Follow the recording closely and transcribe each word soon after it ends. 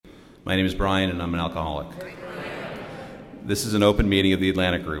My name is Brian, and I'm an alcoholic. This is an open meeting of the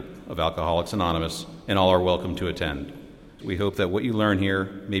Atlantic Group of Alcoholics Anonymous, and all are welcome to attend. We hope that what you learn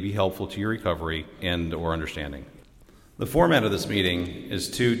here may be helpful to your recovery and/or understanding. The format of this meeting is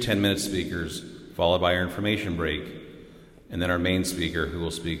two 10-minute speakers, followed by our information break, and then our main speaker, who will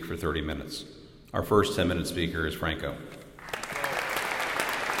speak for 30 minutes. Our first 10-minute speaker is Franco.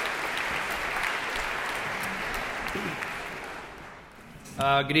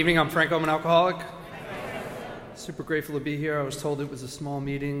 Good evening, I'm Franco, I'm an alcoholic. Super grateful to be here. I was told it was a small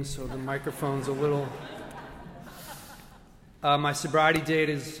meeting, so the microphone's a little... my sobriety date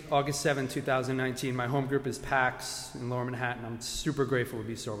is August 7, 2019. My home group is PAX in Lower Manhattan. I'm super grateful to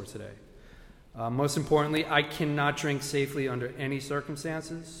be sober today. Most importantly, I cannot drink safely under any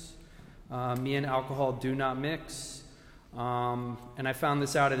circumstances. Me and alcohol do not mix. And I found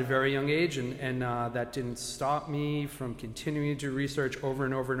this out at a very young age, and that didn't stop me from continuing to do research over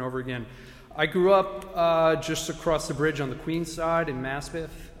and over and over again. I grew up just across the bridge on the Queens side in Maspeth.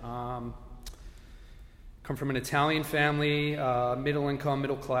 Come from an Italian family, middle income,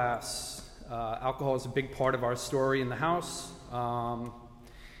 middle class. Alcohol is a big part of our story in the house. I'm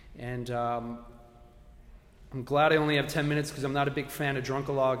glad I only have 10 minutes because I'm not a big fan of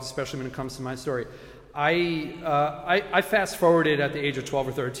drunkalogs, especially when it comes to my story. I fast forwarded at the age of 12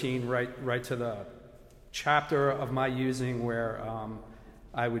 or 13 right to the chapter of my using where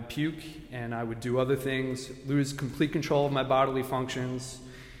I would puke and I would do other things, lose complete control of my bodily functions,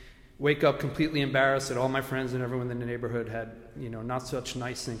 wake up completely embarrassed that all my friends and everyone in the neighborhood had, not such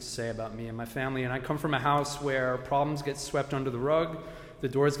nice things to say about me and my family. And I come from a house where problems get swept under the rug, the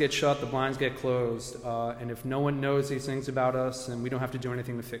doors get shut, the blinds get closed, and if no one knows these things about us, then we don't have to do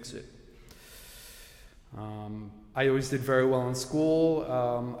anything to fix it. I always did very well in school.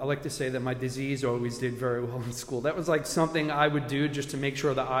 I like to say that my disease always did very well in school. That was like something I would do just to make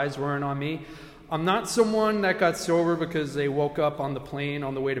sure the eyes weren't on me. I'm not someone that got sober because they woke up on the plane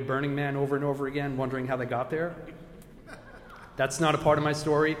on the way to Burning Man over and over again wondering how they got there. That's not a part of my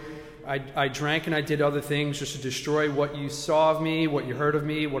story. I drank and I did other things just to destroy what you saw of me, what you heard of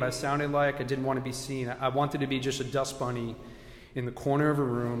me, what I sounded like. I didn't want to be seen. I wanted to be just a dust bunny in the corner of a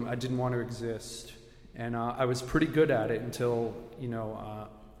room. I didn't want to exist. And I was pretty good at it until,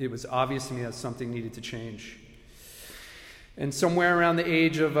 it was obvious to me that something needed to change. And somewhere around the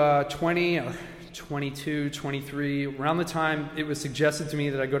age of 20 or 22, 23, around the time it was suggested to me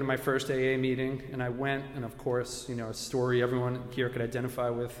that I go to my first AA meeting, and I went, and of course, a story everyone here could identify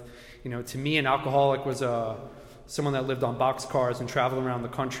with. To me, an alcoholic was someone that lived on boxcars and traveled around the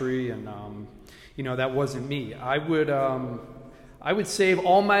country, and, that wasn't me. I would save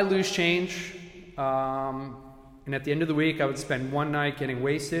all my loose change. And at the end of the week, I would spend one night getting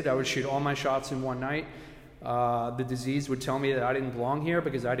wasted. I would shoot all my shots in one night. The disease would tell me that I didn't belong here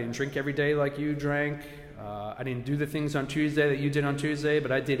because I didn't drink every day like you drank. I didn't do the things on Tuesday that you did on Tuesday,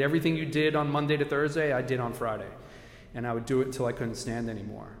 but I did everything you did on Monday to Thursday, I did on Friday. And I would do it until I couldn't stand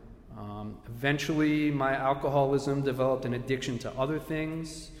anymore. Eventually, my alcoholism developed an addiction to other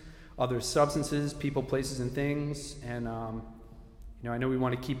things, other substances, people, places, and things. And I know we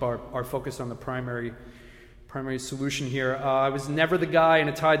want to keep our focus on the primary solution here. I was never the guy in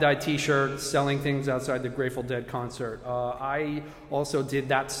a tie-dye t-shirt selling things outside the Grateful Dead concert. I also did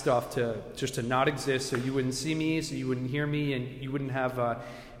that stuff just to not exist, so you wouldn't see me, so you wouldn't hear me, and you wouldn't have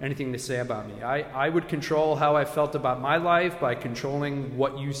anything to say about me. I would control how I felt about my life by controlling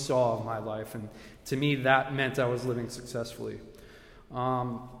what you saw of my life, and to me that meant I was living successfully.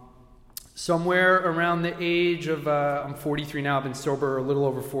 Somewhere around the age of, I'm 43 now, I've been sober a little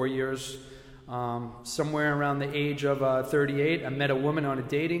over 4 years. Somewhere around the age of 38, I met a woman on a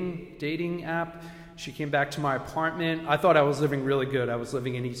dating app. She came back to my apartment. I thought I was living really good. I was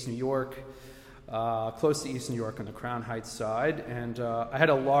living in East New York, close to East New York on the Crown Heights side. And I had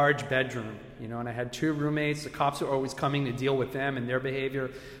a large bedroom, and I had two roommates. The cops were always coming to deal with them and their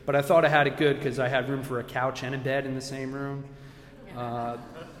behavior. But I thought I had it good because I had room for a couch and a bed in the same room.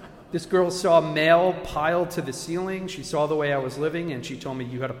 This girl saw mail piled to the ceiling. She saw the way I was living, and she told me,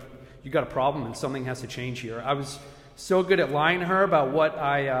 you got a problem and something has to change here. I was so good at lying to her about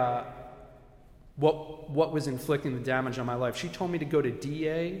what was inflicting the damage on my life. She told me to go to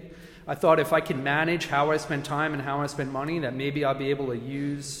DA. I thought if I could manage how I spend time and how I spend money, that maybe I'll be able to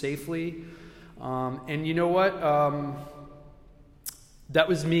use safely. And you know what? That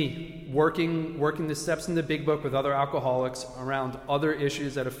was me, working the steps in the big book with other alcoholics around other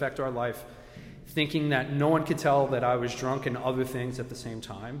issues that affect our life, thinking that no one could tell that I was drunk and other things at the same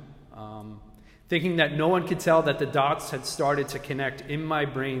time, thinking that no one could tell that the dots had started to connect in my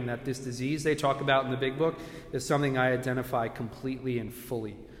brain, that this disease they talk about in the big book is something I identify completely and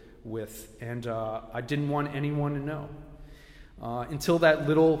fully with, and I didn't want anyone to know. Until that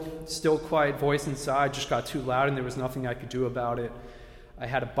little, still quiet voice inside just got too loud and there was nothing I could do about it. I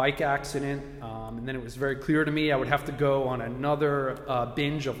had a bike accident, and then it was very clear to me I would have to go on another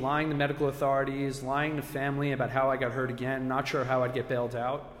binge of lying to medical authorities, lying to family about how I got hurt again, not sure how I'd get bailed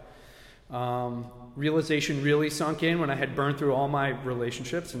out. Realization really sunk in when I had burned through all my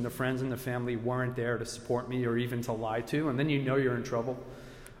relationships and the friends and the family weren't there to support me or even to lie to, and then you know you're in trouble.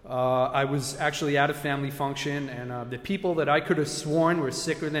 I was actually at a family function, and the people that I could have sworn were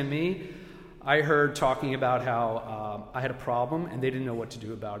sicker than me, I heard talking about how I had a problem and they didn't know what to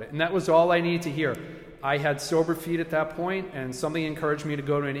do about it. And that was all I needed to hear. I had sober feet at that point, and something encouraged me to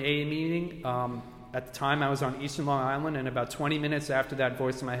go to an AA meeting. At the time, I was on Eastern Long Island, and about 20 minutes after that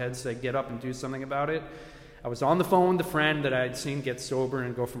voice in my head said, get up and do something about it, I was on the phone with a friend that I had seen get sober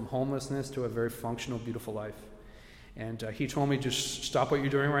and go from homelessness to a very functional, beautiful life. And he told me, just stop what you're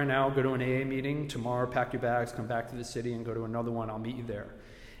doing right now, go to an AA meeting, tomorrow pack your bags, come back to the city and go to another one, I'll meet you there.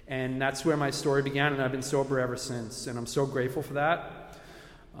 And that's where my story began, and I've been sober ever since, and I'm so grateful for that.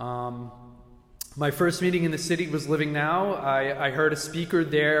 My first meeting in the city was Living Now. I heard a speaker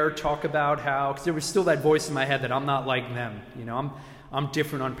there talk about how, because there was still that voice in my head that I'm not like them. You know, I'm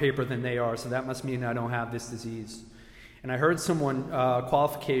different on paper than they are, so that must mean I don't have this disease. And I heard someone,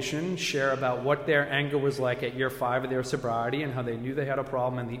 qualification, share about what their anger was like at year 5 of their sobriety and how they knew they had a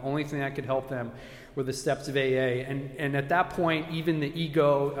problem, and the only thing that could help them were the steps of AA. And at that point, even the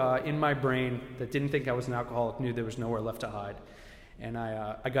ego in my brain that didn't think I was an alcoholic knew there was nowhere left to hide. And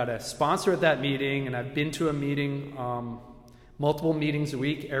I got a sponsor at that meeting, and I've been to a meeting, multiple meetings a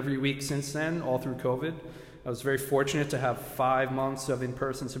week, every week since then, all through COVID. I was very fortunate to have 5 months of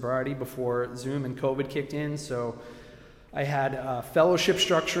in-person sobriety before Zoom and COVID kicked in, so I had a fellowship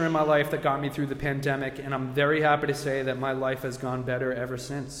structure in my life that got me through the pandemic, and I'm very happy to say that my life has gone better ever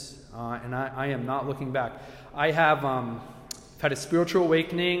since, and I am not looking back. I have had a spiritual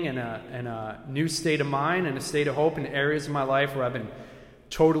awakening and a new state of mind and a state of hope in areas of my life where I've been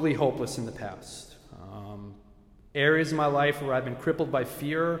totally hopeless in the past. Areas of my life where I've been crippled by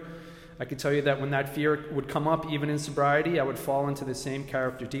fear. I could tell you that when that fear would come up, even in sobriety, I would fall into the same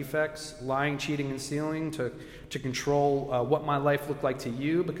character defects, lying, cheating, and stealing to control what my life looked like to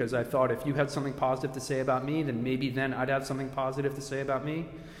you, because I thought if you had something positive to say about me, then maybe then I'd have something positive to say about me.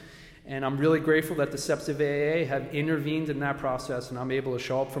 And I'm really grateful that the steps of AA have intervened in that process, and I'm able to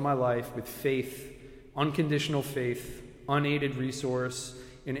show up for my life with faith, unconditional faith, unaided resource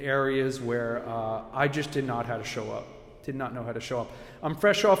in areas where I just did not know how to show up. I'm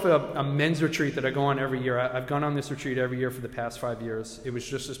fresh off a men's retreat that I go on every year. I've gone on this retreat every year for the past 5 years. It was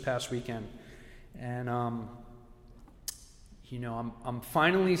just this past weekend. And, I'm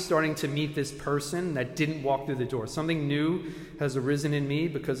finally starting to meet this person that didn't walk through the door. Something new has arisen in me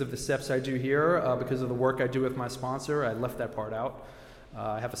because of the steps I do here, because of the work I do with my sponsor. I left that part out.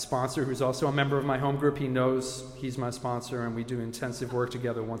 I have a sponsor who's also a member of my home group. He knows he's my sponsor, and we do intensive work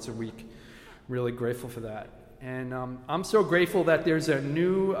together once a week. Really grateful for that. And I'm so grateful that there's a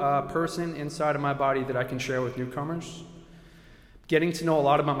new person inside of my body that I can share with newcomers. Getting to know a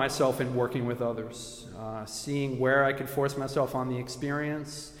lot about myself and working with others. Seeing where I could force myself on the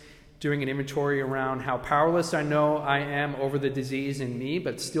experience. Doing an inventory around how powerless I know I am over the disease in me,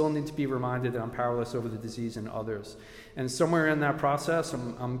 but still need to be reminded that I'm powerless over the disease in others. And somewhere in that process,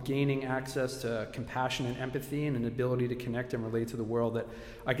 I'm gaining access to compassion and empathy and an ability to connect and relate to the world that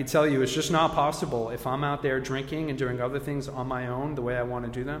I can tell you is just not possible if I'm out there drinking and doing other things on my own the way I want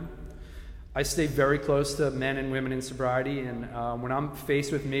to do them. I stay very close to men and women in sobriety, and when I'm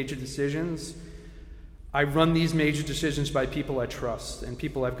faced with major decisions, I run these major decisions by people I trust and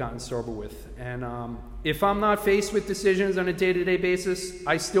people I've gotten sober with. And if I'm not faced with decisions on a day-to-day basis,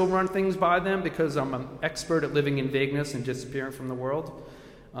 I still run things by them because I'm an expert at living in vagueness and disappearing from the world.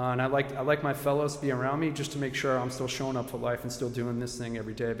 And I like my fellows to be around me just to make sure I'm still showing up for life and still doing this thing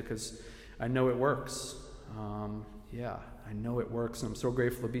every day because I know it works. I know it works, and I'm so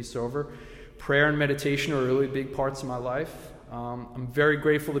grateful to be sober. Prayer and meditation are really big parts of my life. I'm very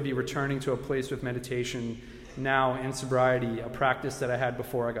grateful to be returning to a place with meditation now in sobriety, a practice that I had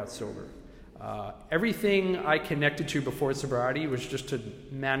before I got sober. Everything I connected to before sobriety was just to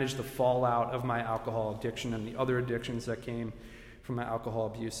manage the fallout of my alcohol addiction and the other addictions that came from my alcohol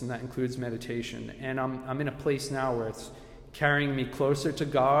abuse, and that includes meditation. And I'm in a place now where it's carrying me closer to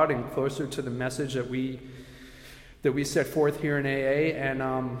God and closer to the message that we set forth here in AA. And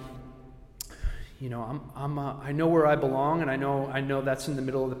I know where I belong, and I know that's in the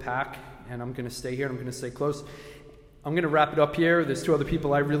middle of the pack, and I'm going to stay here, and I'm going to stay close. I'm going to wrap it up here. There's 2 other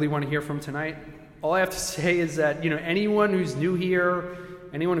people I really want to hear from tonight. All I have to say is that, anyone who's new here,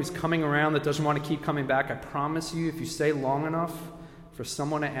 anyone who's coming around that doesn't want to keep coming back, I promise you, if you stay long enough for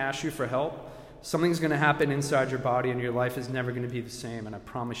someone to ask you for help, something's going to happen inside your body and your life is never going to be the same, and I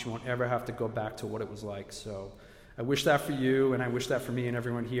promise you won't ever have to go back to what it was like. So I wish that for you, and I wish that for me and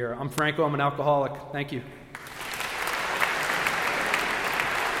everyone here. I'm Franco. I'm an alcoholic. Thank you.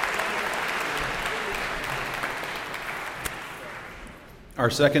 Our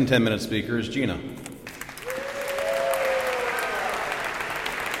second 10-minute speaker is Gina.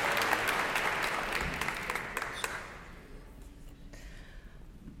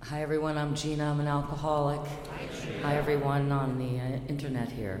 Hi everyone, I'm Gina, I'm an alcoholic. Hi everyone on the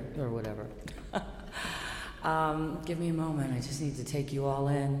internet here, or whatever. Give me a moment, I just need to take you all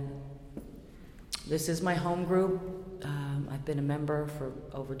in. This is my home group. I've been a member for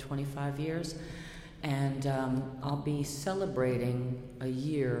over 25 years, and I'll be celebrating a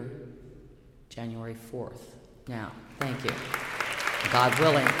year January 4th. Now, thank you. God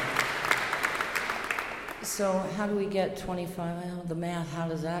willing. So how do we get 25? Well, the math, how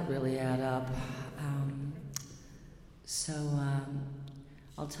does that really add up?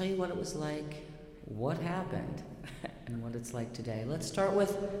 I'll tell you what it was like, what happened, and what it's like today. Let's start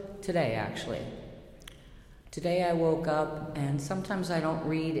with today, actually. Today I woke up, and sometimes I don't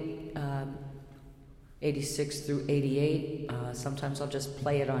read 86 through 88. Sometimes I'll just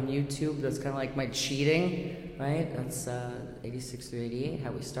play it on YouTube. That's kind of like my cheating, right? That's 86 through 88,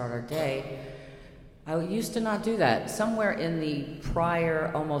 how we start our day. I used to not do that. Somewhere in the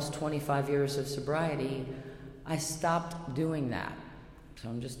prior almost 25 years of sobriety, I stopped doing that. So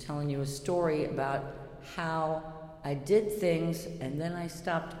I'm just telling you a story about how I did things and then I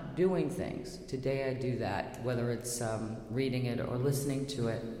stopped doing things. Today I do that, whether it's reading it or listening to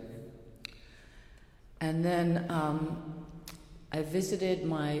it. And then I visited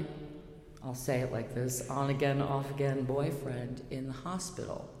my, I'll say it like this, on-again, off-again boyfriend in the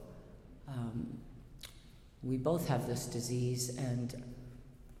hospital. We both have this disease, and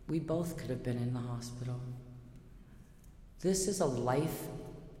we both could have been in the hospital. This is a life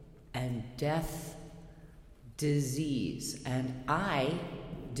and death disease, and I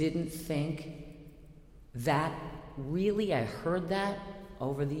didn't think that really, I heard that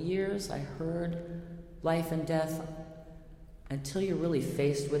over the years. I heard life and death until you're really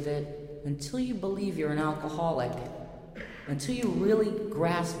faced with it, until you believe you're an alcoholic, until you really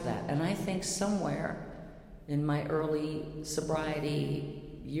grasp that. And I think somewhere in my early sobriety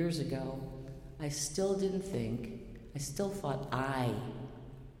years ago, I still thought I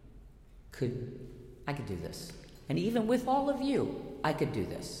could do this. And even with all of you, I could do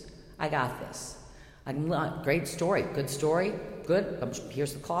this. I got this. Great story, good.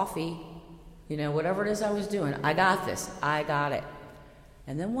 Here's the coffee. You know, whatever it is I was doing, I got this. I got it.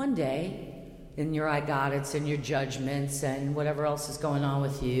 And then one day, in your I got it's and your judgments and whatever else is going on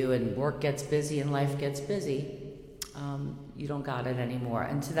with you, and work gets busy and life gets busy, you don't got it anymore.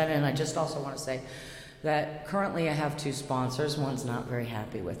 And to that end, I just also want to say that currently I have 2 sponsors. One's not very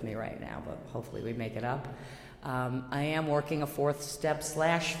happy with me right now, but hopefully we make it up. I am working a 4th step /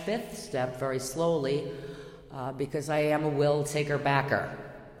 5th step very slowly because I am a will taker backer.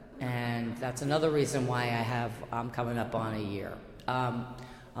 And that's another reason why I'm coming up on a year.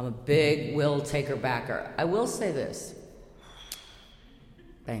 I'm a big will taker backer. I will say this.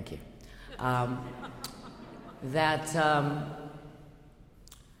 Thank you. I'm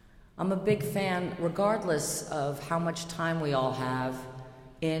a big fan, regardless of how much time we all have,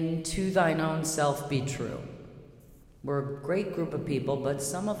 in to thine own self be true. We're a great group of people, but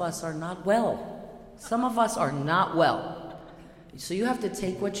some of us are not well. Some of us are not well. So you have to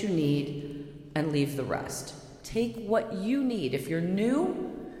take what you need and leave the rest. Take what you need. If you're new,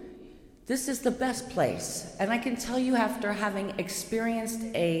 this is the best place. And I can tell you, after having experienced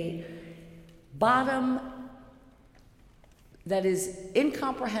a bottom that is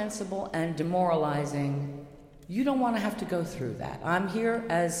incomprehensible and demoralizing, you don't want to have to go through that. I'm here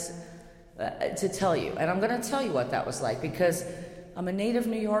to tell you, and I'm going to tell you what that was like, because I'm a native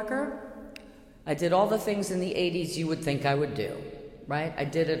New Yorker. I did all the things in the 80s you would think I would do, right? I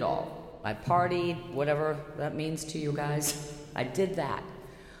did it all. I partied, whatever that means to you guys. I did that.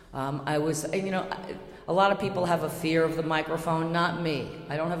 I was, a lot of people have a fear of the microphone, not me.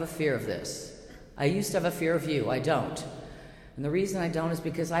 I don't have a fear of this. I used to have a fear of you. I don't. And the reason I don't is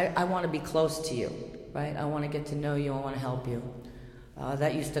because I want to be close to you, right? I want to get to know you. I want to help you.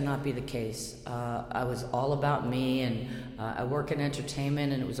 That used to not be the case. I was all about me, and I work in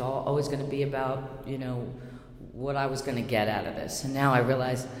entertainment, and it was always going to be about, what I was going to get out of this. And now I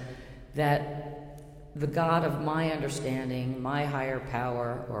realize that the God of my understanding, my higher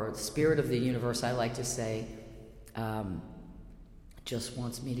power, or the spirit of the universe, I like to say, just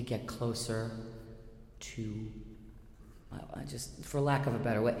wants me to get closer to, just for lack of a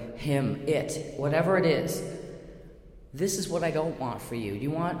better way, him, it, whatever it is. This is what I don't want for you.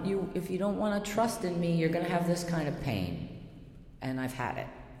 If you don't want to trust in me, you're going to have this kind of pain. And I've had it.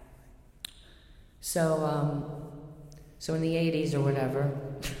 So in the 80s or whatever,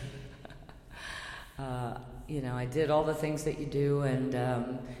 I did all the things that you do, and,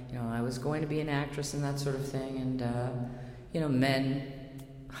 I was going to be an actress and that sort of thing, and, men,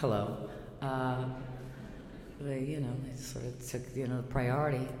 hello, they sort of took, the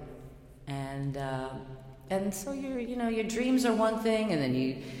priority, and so your dreams are one thing, and then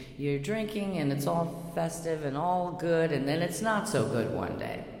you're drinking, and it's all festive and all good, and then it's not so good one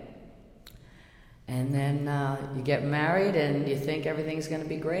day. And then you get married, and you think everything's going to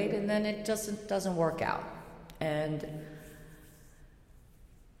be great, and then it doesn't work out. And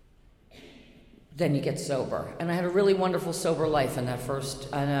then you get sober. And I had a really wonderful sober life in that first,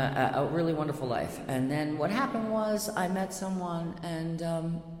 a really wonderful life. And then what happened was I met someone, and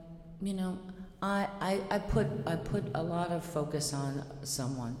I put a lot of focus on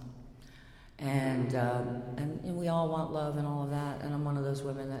someone, and we all want love and all of that, and I'm one of those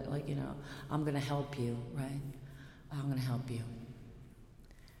women that I'm going to help you, right? I'm going to help you.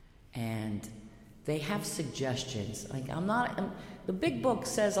 And they have suggestions. The big book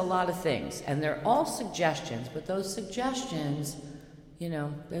says a lot of things, and they're all suggestions, but those suggestions,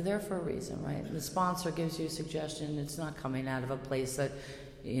 they're there for a reason, right? The sponsor gives you a suggestion. It's not coming out of a place that,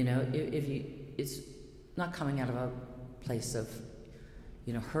 it's not coming out of a place of,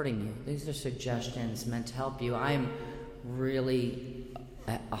 hurting you. These are suggestions meant to help you. I'm really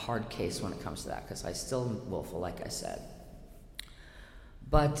a hard case when it comes to that, because I still am willful, like I said.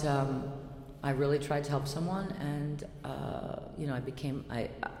 But I really tried to help someone, and I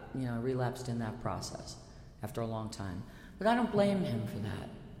relapsed in that process after a long time. But I don't blame him for that,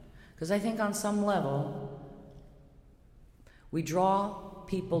 because I think on some level we draw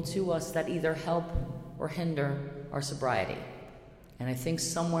people to us that either help or hinder our sobriety. And I think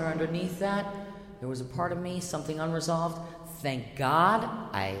somewhere underneath that, there was a part of me, something unresolved. Thank God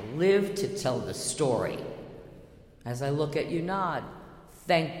I lived to tell the story. As I look at you, nod.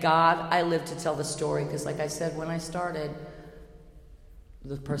 Thank God I lived to tell the story, because like I said when I started,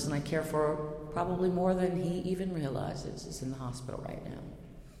 the person I care for probably more than he even realizes is in the hospital right now.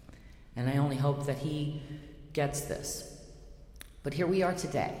 And I only hope that he gets this. But here we are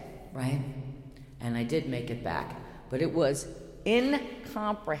today, right? And I did make it back. But it was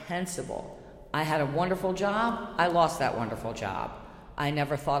incomprehensible. I had a wonderful job. I lost that wonderful job. I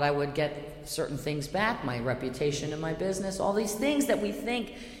never thought I would get certain things back, my reputation in my business, all these things that we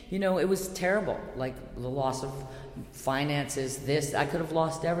think, it was terrible, like the loss of finances, this. I could have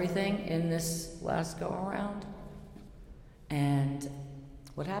lost everything in this last go-around. And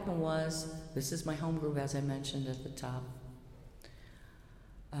what happened was, this is my home group, as I mentioned at the top.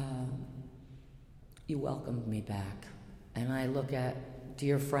 You welcomed me back. And I look at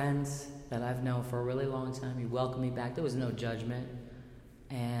dear friends that I've known for a really long time. You welcomed me back. There was no judgment.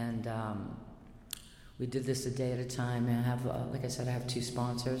 And we did this a day at a time. And I have, like I said, I have 2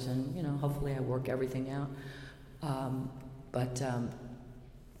 sponsors. And, hopefully I work everything out. I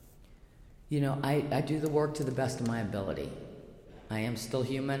do the work to the best of my ability. I am still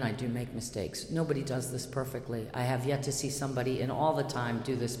human. I do make mistakes. Nobody does this perfectly. I have yet to see somebody in all the time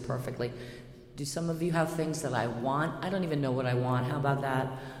do this perfectly. Do some of you have things that I want? I don't even know what I want. How about that?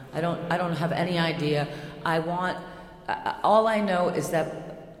 I don't have any idea. I want, all I know is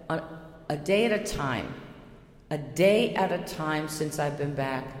that a day at a time since I've been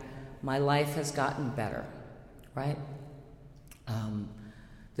back, my life has gotten better, right?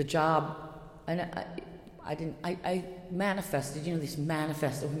 The job, I manifested, this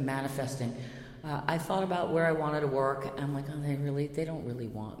manifesting. I thought about where I wanted to work, and I'm like, they don't really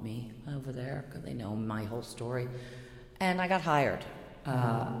want me over there, because they know my whole story. And I got hired.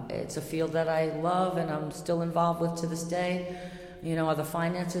 It's a field that I love and I'm still involved with to this day. Are the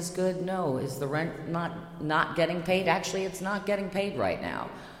finances good? No. Is the rent not getting paid? Actually, it's not getting paid right now.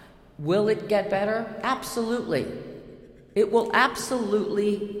 Will it get better? Absolutely. It will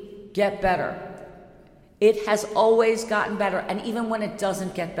absolutely get better. It has always gotten better, and even when it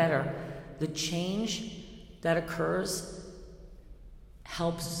doesn't get better, the change that occurs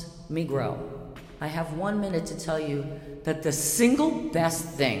helps me grow. I have 1 minute to tell you that the single best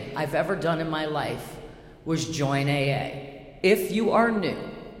thing I've ever done in my life was join AA. If you are new,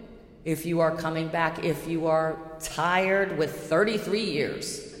 if you are coming back, if you are tired with 33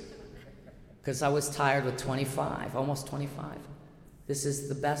 years, because I was tired with 25, almost 25. This is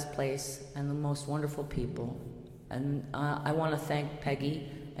the best place and the most wonderful people. And I want to thank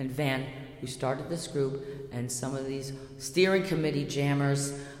Peggy and Van, who started this group, and some of these steering committee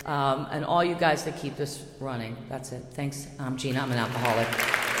jammers, and all you guys that keep this running. That's it. Thanks. I'm Gina. I'm an alcoholic.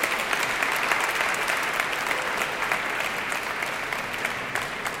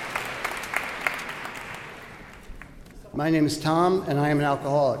 My name is Tom, and I am an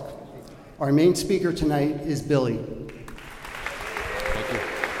alcoholic. Our main speaker tonight is Billy. Thank you.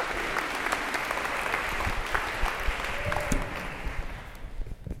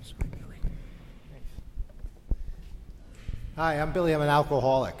 Hi, I'm Billy. I'm an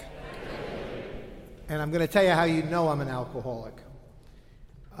alcoholic. And I'm going to tell you how you know I'm an alcoholic.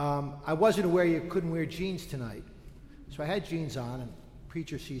 I wasn't aware you couldn't wear jeans tonight. So I had jeans on, and the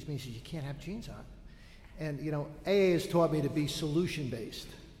preacher sees me and says, "You can't have jeans on." And, you know, AA has taught me to be solution-based.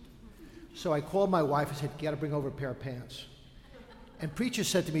 So I called my wife and said, "You got to bring over a pair of pants." And preacher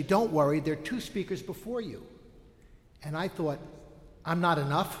said to me, "Don't worry, there are 2 speakers before you." And I thought, I'm not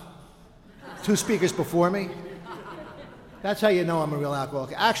enough? 2 speakers before me? That's how you know I'm a real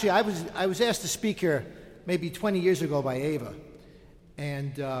alcoholic. Actually, I was asked to speak here maybe 20 years ago by Ava.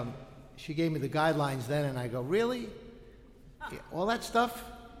 And she gave me the guidelines then, and I go, "Really? Yeah, all that stuff?"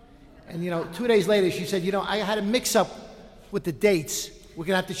 And, you know, 2 days later, she said, "You know, I had a mix-up with the dates. We're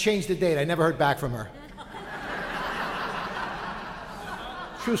going to have to change the date." I never heard back from her.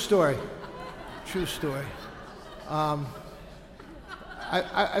 True story. True story. I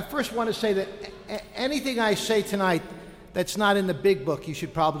first want to say that anything I say tonight that's not in the big book, you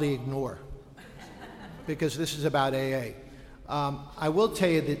should probably ignore, because this is about AA. I will tell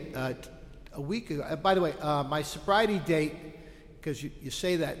you that a week ago, by the way, my sobriety date, because you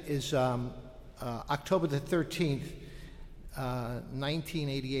say that, is October the 13th,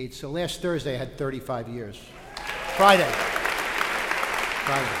 1988. So last Thursday I had 35 years. Friday.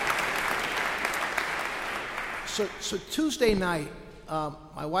 So Tuesday night,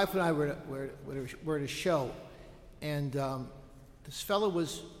 my wife and I were at a show, and this fellow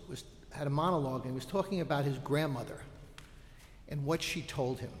had a monologue, and he was talking about his grandmother and what she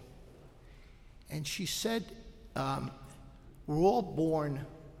told him. And she said, we're all born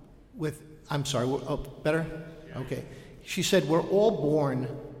with, I'm sorry, better? Okay. She said, we're all born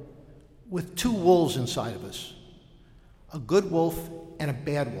with 2 wolves inside of us, a good wolf and a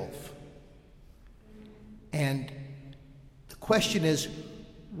bad wolf. And the question is,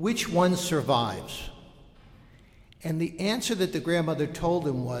 which one survives? And the answer that the grandmother told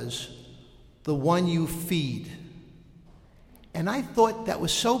him was, the one you feed. And I thought that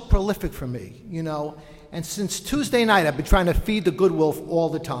was so prolific for me, you know. And since Tuesday night, I've been trying to feed the good wolf all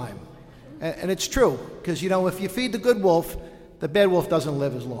the time. And it's true, because, you know, if you feed the good wolf, the bad wolf doesn't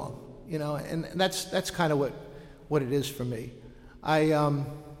live as long, you know. And that's kind of what it is for me. I'm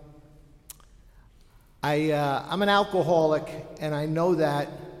an alcoholic, and I know that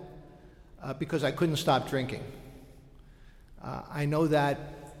because I couldn't stop drinking. I know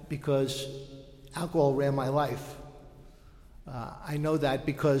that because alcohol ran my life. I know that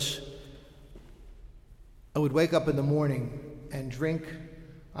because I would wake up in the morning and drink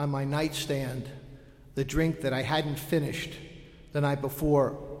on my nightstand the drink that I hadn't finished the night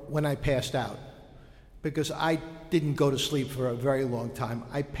before when I passed out. Because I didn't go to sleep for a very long time.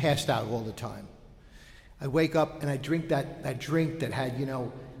 I passed out all the time. I wake up and I drink that drink that had, you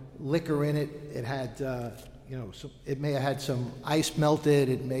know, liquor in it. It had, you know, it may have had some ice melted.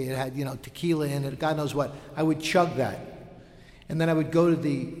 It may have had, you know, tequila in it. God knows what. I would chug that. And then I would go to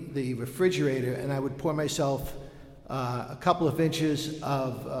the refrigerator and I would pour myself a couple of inches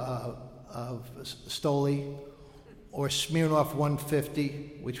of Stoli or Smirnoff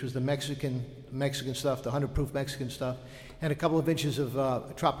 150, which was the Mexican stuff, the 100 proof Mexican stuff, and a couple of inches of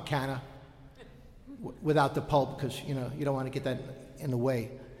Tropicana without the pulp, because, you know, you don't want to get that in the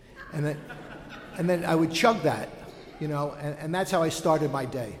way. And then I would chug that, you know, and that's how I started my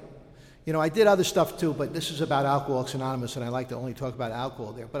day. You know, I did other stuff too, but this is about Alcoholics Anonymous, and I like to only talk about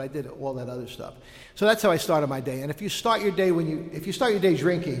alcohol there, but I did all that other stuff. So that's how I started my day. And if you start your day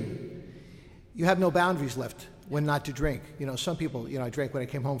drinking, you have no boundaries left when not to drink. You know, some people, you know, I drank when I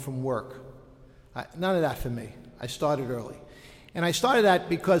came home from work. None of that for me. I started early. And I started that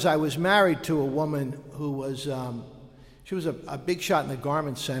because I was married to a woman who was, she was a big shot in the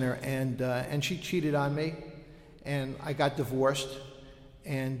garment center, and she cheated on me, and I got divorced.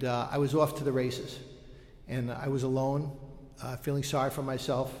 And I was off to the races, and I was alone, feeling sorry for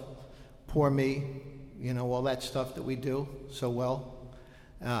myself, poor me, you know, all that stuff that we do so well.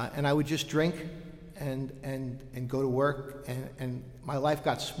 And I would just drink and go to work, and my life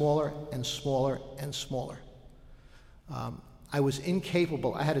got smaller and smaller and smaller. I was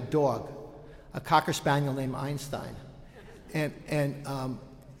incapable. I had a dog. a Cocker Spaniel named Einstein. And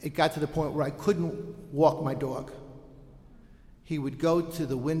it got to the point where I couldn't walk my dog. He would go to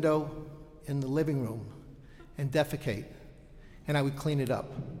the window in the living room and defecate, and I would clean it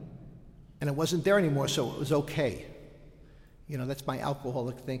up. And it wasn't there anymore, so it was okay. You know, that's my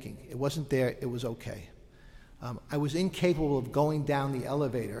alcoholic thinking. It wasn't there, it was okay. I was incapable of going down the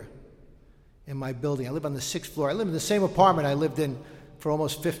elevator in my building. I live on the 6th floor. I live in the same apartment I lived in for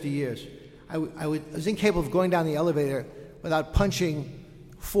almost 50 years. I was incapable of going down the elevator without punching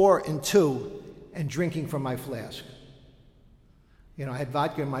 4 and 2 and drinking from my flask. You know, I had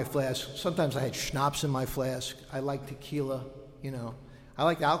vodka in my flask. Sometimes I had schnapps in my flask. I liked tequila, you know. I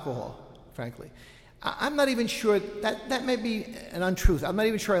liked alcohol, frankly. I'm not even sure, that may be an untruth. I'm not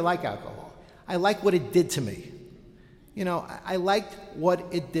even sure I like alcohol. I like what it did to me. You know, I liked what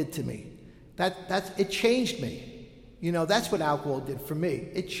it did to me. It changed me. You know, that's what alcohol did for me.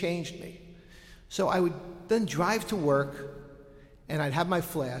 It changed me. So I would then drive to work, and I'd have my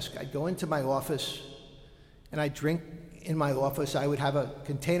flask. I'd go into my office, and I'd drink in my office. I would have a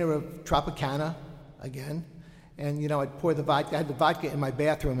container of Tropicana, again, and, you know, I'd pour the vodka. I had the vodka in my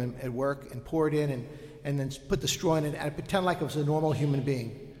bathroom at work and pour it in and then put the straw in it, and I'd pretend like I was a normal human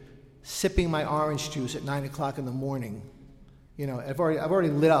being, sipping my orange juice at 9 o'clock in the morning. You know, I've already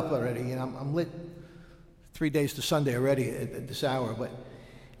lit up already. You know, I'm lit 3 days to Sunday already at this hour.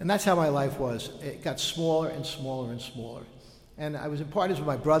 And that's how my life was. It got smaller and smaller and smaller. And I was in partners with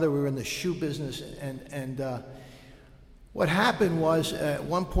my brother. We were in the shoe business. And what happened was, at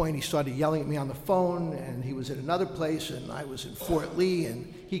one point, he started yelling at me on the phone, and he was at another place, and I was in Fort Lee,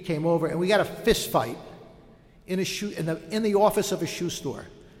 and he came over, and we got a fist fight in the office of a shoe store.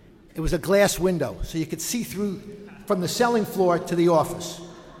 It was a glass window, so you could see through from the selling floor to the office.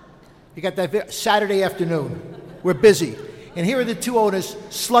 You got that Saturday afternoon. We're busy. And here are the two owners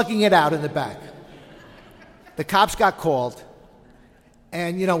slugging it out in the back. The cops got called.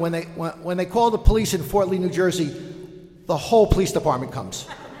 And, you know, when they call the police in Fort Lee, New Jersey, the whole police department comes.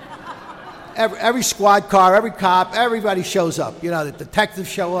 Every squad car, every cop, everybody shows up. You know, the detectives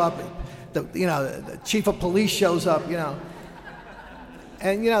show up. The chief of police shows up, you know.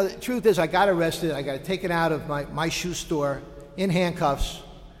 And, you know, the truth is, I got arrested. I got taken out of my shoe store in handcuffs,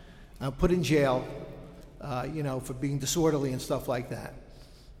 put in jail, you know, for being disorderly and stuff like that.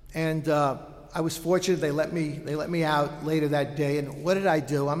 And I was fortunate. They let me out later that day. And what did I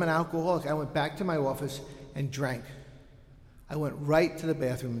do? I'm an alcoholic. I went back to my office and drank. I went right to the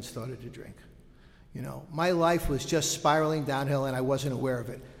bathroom and started to drink. You know, my life was just spiraling downhill, and I wasn't aware of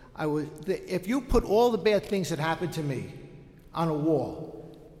it. If you put all the bad things that happened to me on a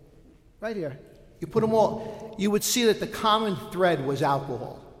wall, right here, you put them all, you would see that the common thread was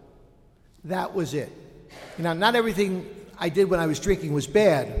alcohol. That was it. You know, not everything I did when I was drinking was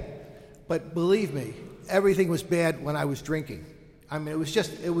bad, but believe me, everything was bad when I was drinking. I mean, it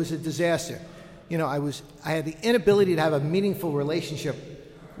was a disaster. You know, I had the inability to have a meaningful relationship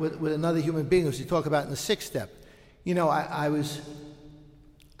with another human being, as you talk about in the 6th step. You know, I was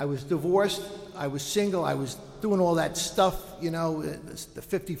divorced, I was single, I was doing all that stuff, you know, the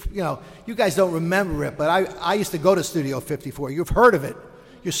 50, you know, you guys don't remember it, but I used to go to Studio 54. You've heard of it.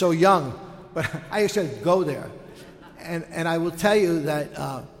 You're so young, but I used to go there. And I will tell you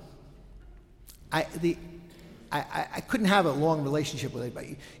that I couldn't have a long relationship with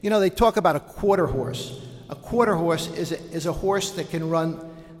anybody. You know, they talk about a quarter horse. A quarter horse is a horse that can run,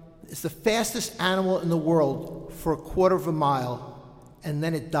 it's the fastest animal in the world for a quarter of a mile, and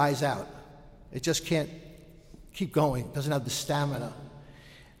then it dies out. It just can't keep going. It doesn't have the stamina.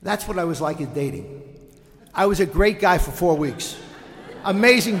 That's what I was like at dating. I was a great guy for 4 weeks.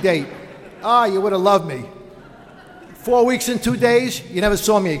 Amazing date. Oh, you would have loved me. 4 weeks and 2 days, you never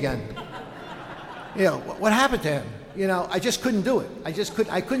saw me again. You know, what happened to him? You know, I just couldn't do it.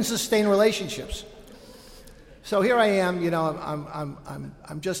 I couldn't sustain relationships. So here I am, you know,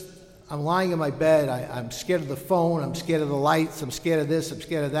 I'm lying in my bed. I'm scared of the phone. I'm scared of the lights. I'm scared of this. I'm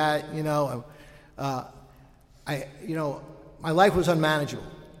scared of that. You know, my life was unmanageable.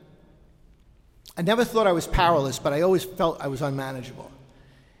 I never thought I was powerless, but I always felt I was unmanageable.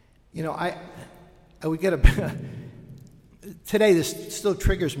 You know, I would get today this still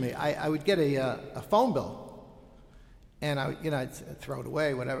triggers me. I would get a phone bill, and I'd throw it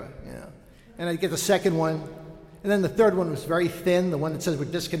away, whatever, you know. And I'd get the second one, and then the third one was very thin, the one that says we're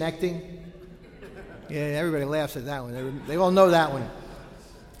disconnecting. Yeah, everybody laughs at that one. They all know that one.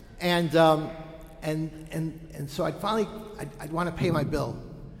 And so I'd want to pay my bill.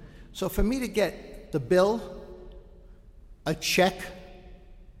 So for me to get the bill, a check,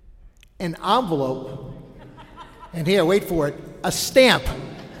 an envelope, and here, wait for it, a stamp.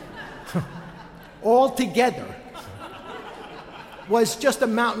 altogether was just a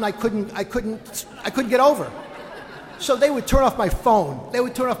mountain I couldn't get over. So they would turn off my phone. They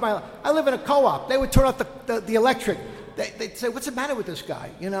would turn off my. I live in a co-op. They would turn off the electric. They'd say, "What's the matter with this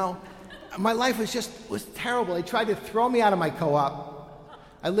guy?" You know, my life was terrible. They tried to throw me out of my co-op.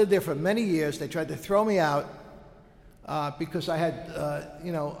 I lived there for many years. They tried to throw me out because I had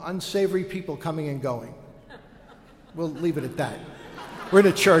unsavory people coming and going. We'll leave it at that. We're in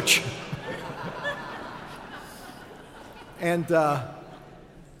a church. And it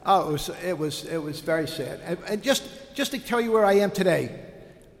was very sad. And just to tell you where I am today,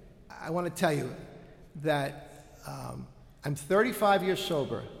 I want to tell you that I'm 35 years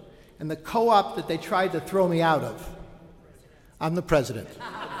sober, and the co-op that they tried to throw me out of, I'm the president.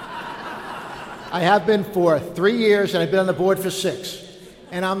 I have been for 3 years, and I've been on the board for 6,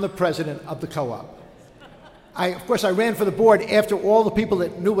 and I'm the president of the co-op. Of course, I ran for the board after all the people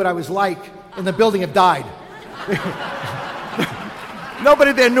that knew what I was like in the building have died.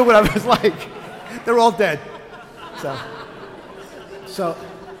 Nobody there knew what I was like. They're all dead. So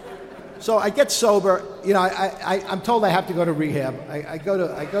I get sober. You know, I'm told I have to go to rehab. I go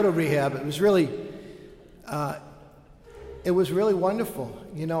to rehab. It was really wonderful.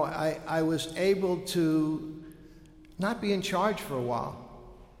 You know, I was able to not be in charge for a while,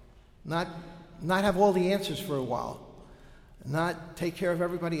 not have all the answers for a while, not take care of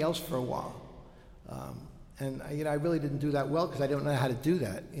everybody else for a while. And I really didn't do that well because I didn't know how to do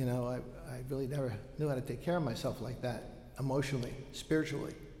that. You know, I really never knew how to take care of myself like that, emotionally,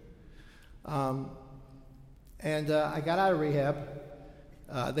 spiritually. I got out of rehab.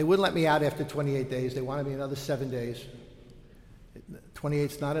 They wouldn't let me out after 28 days. They wanted me another 7 days.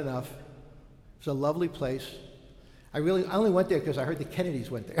 28's not enough. It's a lovely place. I only went there because I heard the Kennedys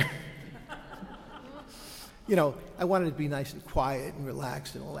went there. You know, I wanted to be nice and quiet and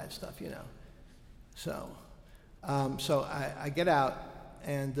relaxed and all that stuff, you know. So I get out,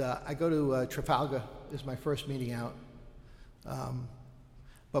 and I go to Trafalgar. This is my first meeting out.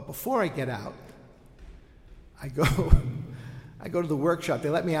 But before I get out, I go to the workshop. They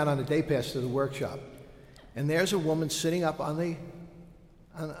let me out on a day pass to the workshop. And there's a woman sitting up on the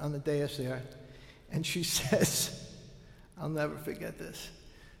dais there, and she says, I'll never forget this.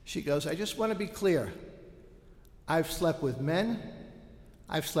 She goes, "I just want to be clear. I've slept with men,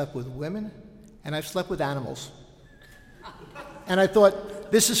 I've slept with women, and I've slept with animals." And I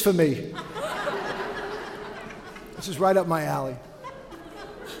thought, this is for me. This is right up my alley.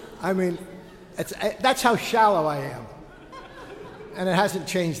 I mean, that's how shallow I am. And it hasn't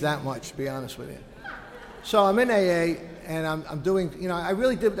changed that much, to be honest with you. So I'm in AA, and I'm doing, you know, I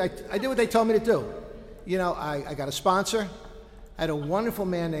did what they told me to do. You know, I got a sponsor. I had a wonderful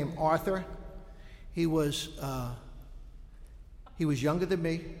man named Arthur. He was younger than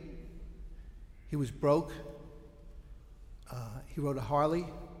me. He was broke. He rode a Harley.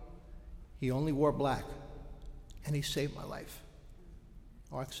 He only wore black. And he saved my life.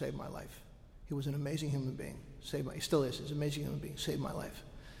 Arthur saved my life. He was an amazing human being. He still is. He's an amazing human being. Saved my life.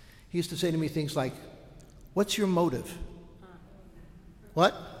 He used to say to me things like, "What's your motive?"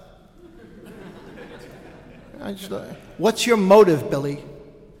 What? What's your motive, Billy?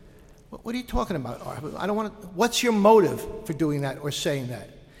 What are you talking about, Arthur? I don't want to. What's your motive for doing that or saying that?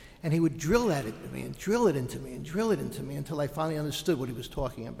 And he would drill that into me and drill it into me and drill it into me until I finally understood what he was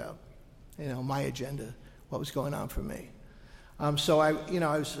talking about. You know, my agenda, what was going on for me. So I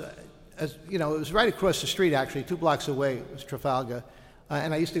was, it was right across the street actually, 2 blocks away. It was Trafalgar,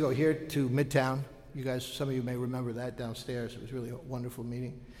 and I used to go here to Midtown. You guys, some of you may remember that downstairs. It was really a wonderful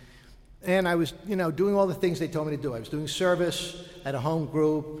meeting. And I was, doing all the things they told me to do. I was doing service at a home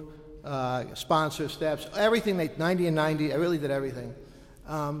group, sponsor steps, everything. 90 and 90. I really did everything.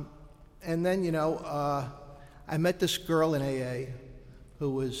 And then, I met this girl in AA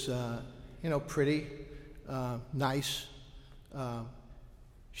who was, pretty, nice.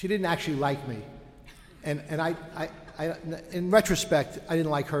 She didn't actually like me. And I, in retrospect, I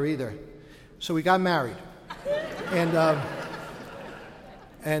didn't like her either. So we got married.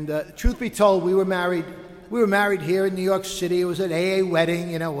 And truth be told, we were married here in New York City. It was an AA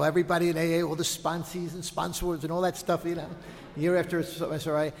wedding, everybody in AA, all the sponsees and sponsors and all that stuff, year after it's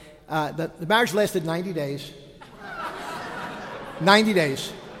all right. The marriage lasted 90 days. 90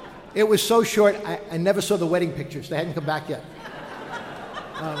 days. It was so short, I never saw the wedding pictures. They hadn't come back yet.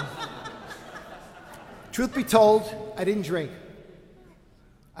 Truth be told, I didn't drink.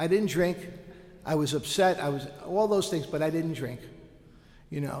 I was upset. I was all those things, but I didn't drink.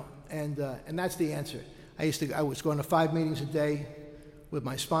 And that's the answer. I was going to 5 meetings a day with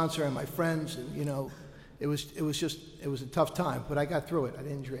my sponsor and my friends, and it was a tough time, but I got through it. I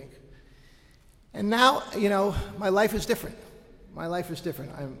didn't drink. And now, my life is different. My life is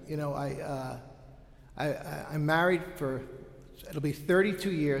different. I'm married for, it'll be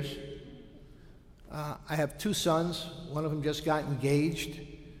 32 years. I have 2 sons. One of them just got engaged,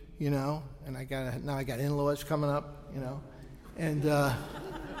 and now I got in-laws coming up, and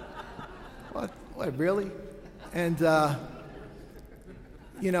what really? And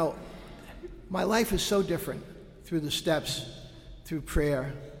my life is so different through the steps, through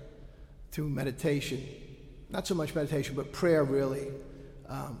prayer, through meditation. Not so much meditation, but prayer really.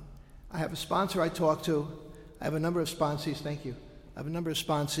 I have a sponsor I talk to. I have a number of sponsees, thank you. I have a number of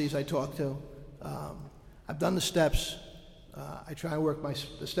sponsees I talk to. I've done the steps. I try and work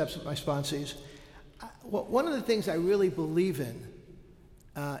the steps with my sponsees. One of the things I really believe in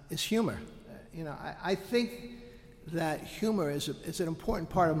is humor. I think that humor is an important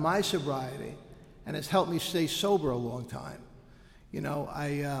part of my sobriety and has helped me stay sober a long time.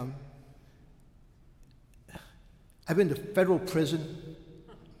 I've been to federal prison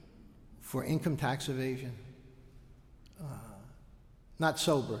for income tax evasion. Not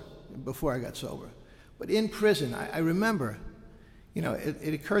sober, before I got sober. But in prison, I remember,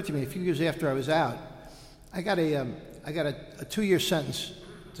 it occurred to me a few years after I was out, I got a 2-year sentence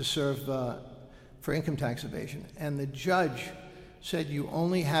to serve for income tax evasion. And the judge said you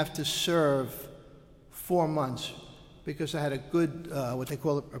only have to serve 4 months because I had a good, what they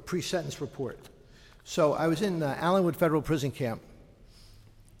call a pre-sentence report. So I was in Allenwood Federal Prison Camp,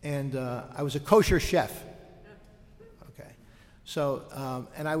 and I was a kosher chef. Okay. So,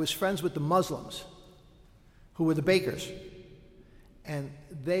 and I was friends with the Muslims, who were the bakers. And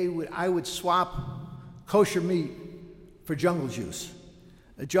I would swap kosher meat for jungle juice.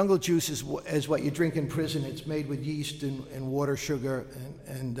 Jungle juice is what you drink in prison. It's made with yeast and water, sugar,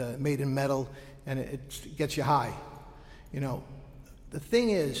 and made in metal, and it gets you high. The thing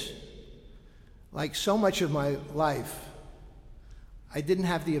is, like so much of my life, I didn't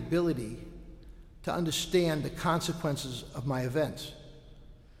have the ability to understand the consequences of my events.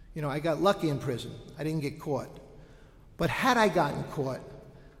 I got lucky in prison. I didn't get caught. But had I gotten caught,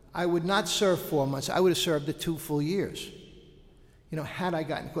 I would not serve 4 months. I would have served the 2 full years. Had I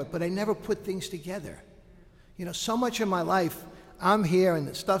gotten caught. But I never put things together. So much of my life, I'm here and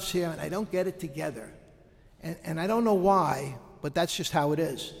the stuff's here and I don't get it together. And I don't know why, but that's just how it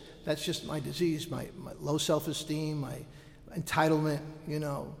is. That's just my disease, my low self-esteem, my entitlement,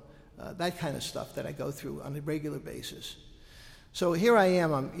 that kind of stuff that I go through on a regular basis. So here I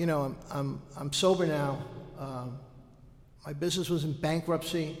am. I'm sober now. My business was in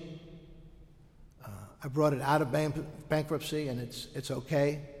bankruptcy. I brought it out of bankruptcy, and it's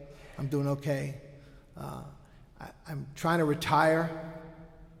okay. I'm doing okay. I'm trying to retire.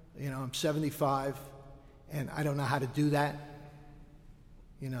 I'm 75, and I don't know how to do that.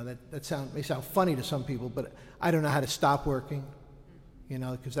 That may sound funny to some people, but I don't know how to stop working,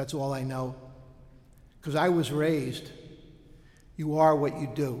 because that's all I know. Because I was raised, you are what you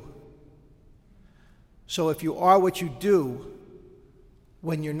do. So if you are what you do,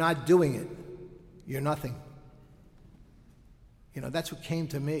 when you're not doing it, you're nothing. That's what came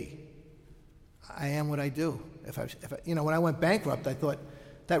to me. I am what I do. If I, when I went bankrupt, I thought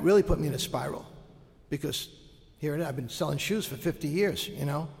that really put me in a spiral, because here it is. I've been selling shoes for 50 years,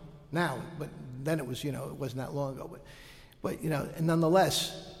 now, but then it was, it wasn't that long ago. But and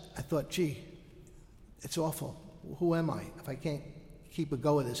nonetheless, I thought, gee, it's awful. Who am I if I can't keep a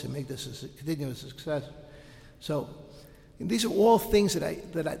go of this and make this continue as a success? So these are all things that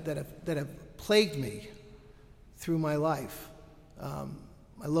have plagued me through my life.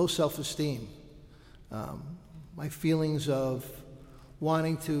 My low self-esteem, my feelings of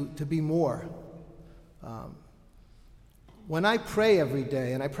wanting to be more. When I pray every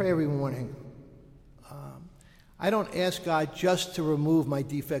day, and I pray every morning, I don't ask God just to remove my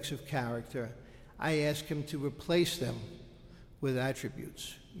defects of character. I ask Him to replace them with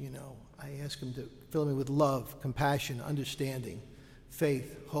attributes. I ask Him to fill me with love, compassion, understanding,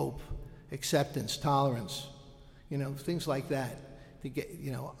 faith, hope, acceptance, tolerance, things like that. To get,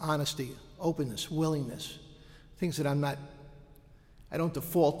 honesty, openness, willingness, things that I don't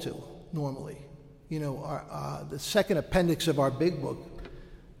default to normally. The second appendix of our big book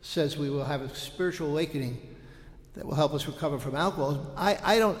says we will have a spiritual awakening that will help us recover from alcoholism.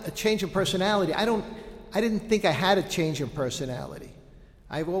 A change in personality. I didn't think I had a change in personality.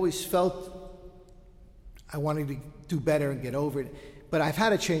 I've always felt I wanted to do better and get over it, but I've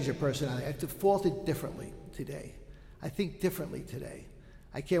had a change in personality. I've defaulted differently today. I think differently today.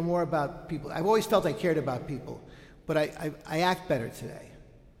 I care more about people. I've always felt I cared about people, but I act better today,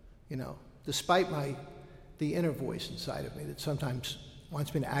 despite the inner voice inside of me that sometimes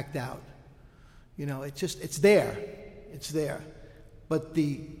wants me to act out. It's there. It's there. But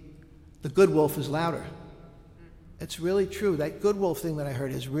the good wolf is louder. It's really true. That good wolf thing that I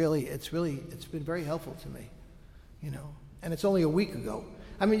heard it's been very helpful to me, And it's only a week ago.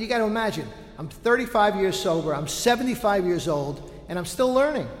 I mean, you got to imagine, I'm 35 years sober, I'm 75 years old, and I'm still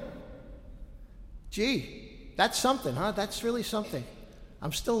learning. Gee, that's something, huh? That's really something.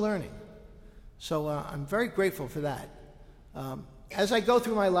 I'm still learning. So I'm very grateful for that. As I go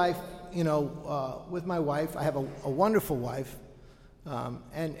through my life, with my wife, I have a wonderful wife,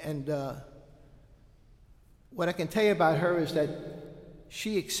 and what I can tell you about her is that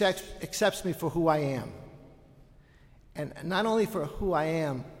she accepts me for who I am. And not only for who I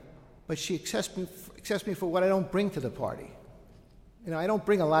am, but she accepts me for what I don't bring to the party. I don't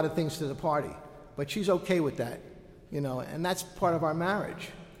bring a lot of things to the party, but she's okay with that, and that's part of our marriage.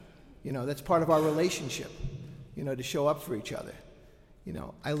 That's part of our relationship, to show up for each other.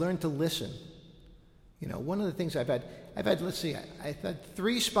 I learned to listen. One of the things I've had, let's see, I've had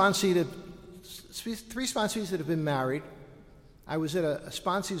three sponsees that have been married. I was at a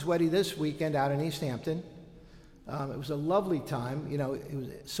sponsee's wedding this weekend out in East Hampton. It was a lovely time. It was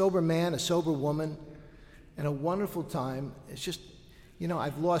a sober man, a sober woman, and a wonderful time. It's just,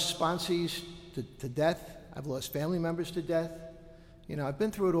 I've lost sponsees to death. I've lost family members to death. I've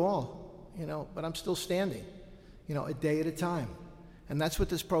been through it all, but I'm still standing, a day at a time. And that's what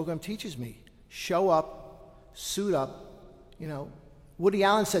this program teaches me. Show up, suit up. Woody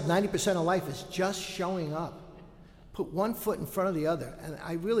Allen said 90% of life is just showing up. Put one foot in front of the other. And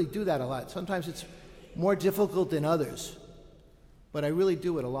I really do that a lot. Sometimes it's more difficult than others, but I really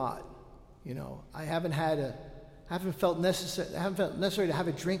do it a lot. I haven't felt necessary to have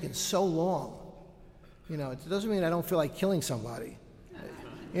a drink in so long. It doesn't mean I don't feel like killing somebody.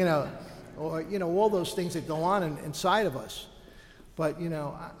 Or all those things that go on inside of us. But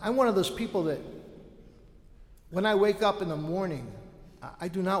I'm one of those people that when I wake up in the morning, I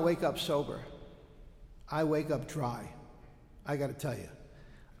do not wake up sober. I wake up dry. I got to tell you.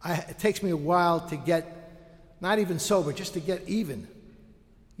 It takes me a while to get, not even sober, just to get even.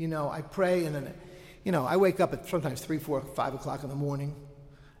 I pray and then, I wake up at sometimes 3, 4, 5 o'clock in the morning,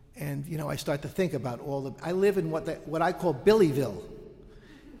 and, I start to think about I live in what I call Billyville.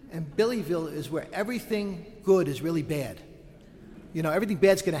 And Billyville is where everything good is really bad. Everything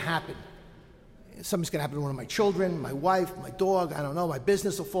bad's going to happen. Something's going to happen to one of my children, my wife, my dog, I don't know, my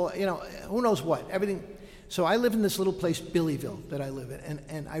business will fall, who knows what, everything. So I live in this little place, Billyville, that I live in,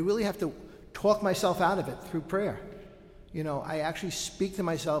 and I really have to talk myself out of it through prayer. I actually speak to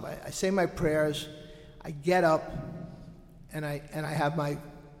myself, I say my prayers, I get up, and I have my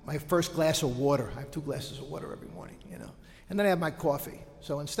first glass of water. I have 2 glasses of water every morning, and then I have my coffee.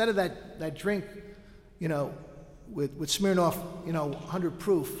 So instead of that drink, with Smirnoff, 100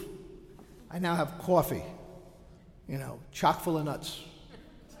 proof, I now have coffee, chock full of nuts.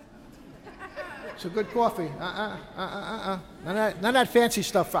 It's a good coffee. None of that fancy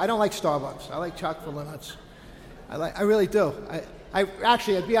stuff. I don't like Starbucks. I like chock full of nuts. I really do.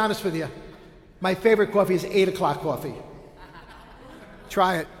 I'd be honest with you. My favorite coffee is 8 o'clock coffee.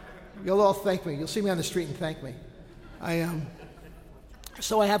 Try it. You'll all thank me. You'll see me on the street and thank me.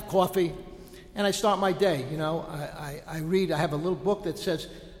 So I have coffee, and I start my day. I read. I have a little book that says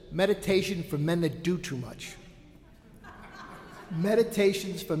Meditation for Men That Do Too Much.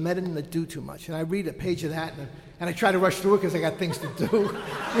 Meditations for men that do too much. And I read a page of that, and I try to rush through it because I got things to do.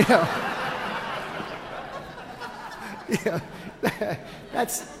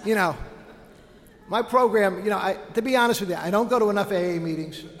 That's, my program, to be honest with you, I don't go to enough AA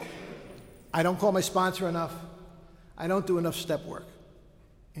meetings. I don't call my sponsor enough. I don't do enough step work,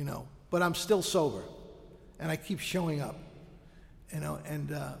 but I'm still sober, and I keep showing up, and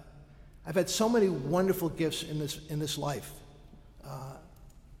I've had so many wonderful gifts in this life.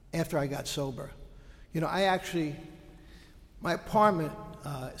 After I got sober, my apartment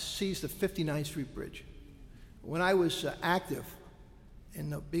sees the 59th Street Bridge. When I was active, in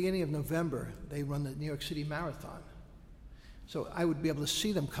the beginning of November, they run the New York City Marathon. So I would be able to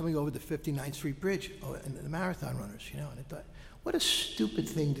see them coming over the 59th Street Bridge, and the marathon runners, and I thought, what a stupid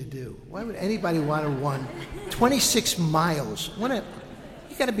thing to do. Why would anybody want to run 26 miles? You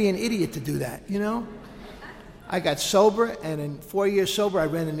got to be an idiot to do that, I got sober, and in 4 years sober, I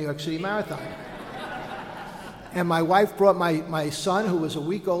ran the New York City Marathon. And my wife brought my son, who was a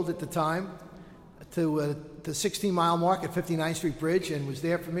week old at the time, to the 16-mile mark at 59th Street Bridge, and was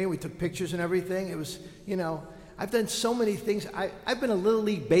there for me. We took pictures and everything. It was, I've done so many things. I've been a Little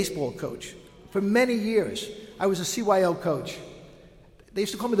League baseball coach for many years. I was a CYO coach. They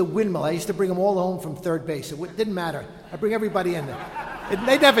used to call me the windmill. I used to bring them all home from third base. It didn't matter. I bring everybody in there.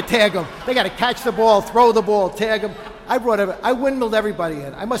 They never tag them. They got to catch the ball, throw the ball, tag them. I windmilled everybody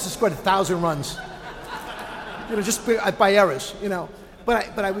in. I must have scored 1,000 runs. Just by errors,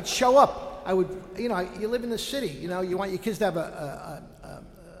 But I would show up. I would, you live in the city, you want your kids to have a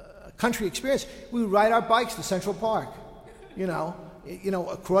country experience. We would ride our bikes to Central Park,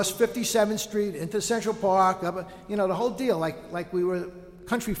 across 57th Street into Central Park, the whole deal, like we were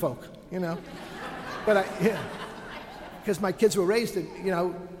country folk, But because my kids were raised in,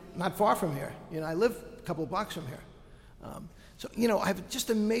 not far from here. I live a couple of blocks from here. So I have just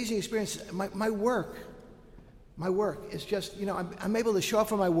amazing experience. My work is just, I'm able to show up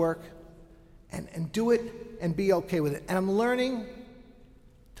for my work and do it and be okay with it. And I'm learning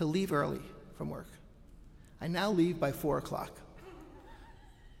to leave early from work. I now leave by 4 o'clock.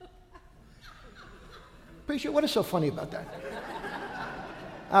 Preacher, what is so funny about that?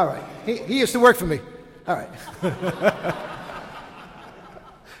 All right. He used to work for me. All right.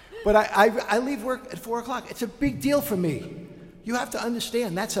 But I leave work at 4 o'clock. It's a big deal for me. You have to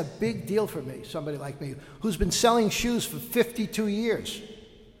understand, that's a big deal for me, somebody like me, who's been selling shoes for 52 years.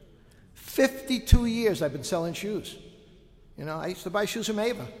 52 years I've been selling shoes. I used to buy shoes from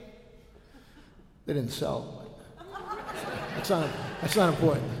Ava. They didn't sell. That's not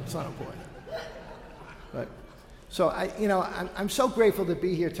important. It's not important. But, so I'm so grateful to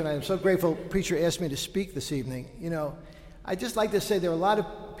be here tonight. I'm so grateful preacher asked me to speak this evening. I just like to say there are a lot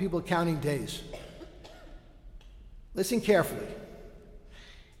of people counting days. Listen carefully.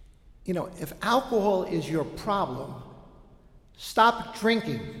 If alcohol is your problem, stop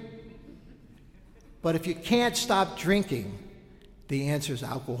drinking. But if you can't stop drinking, the answer is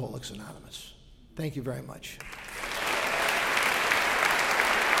Alcoholics Anonymous. Thank you very much.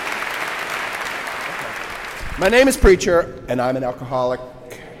 My name is Preacher, and I'm an alcoholic,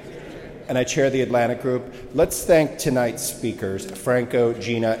 and I chair the Atlantic Group. Let's thank tonight's speakers, Franco,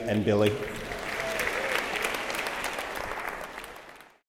 Gina, and Billy.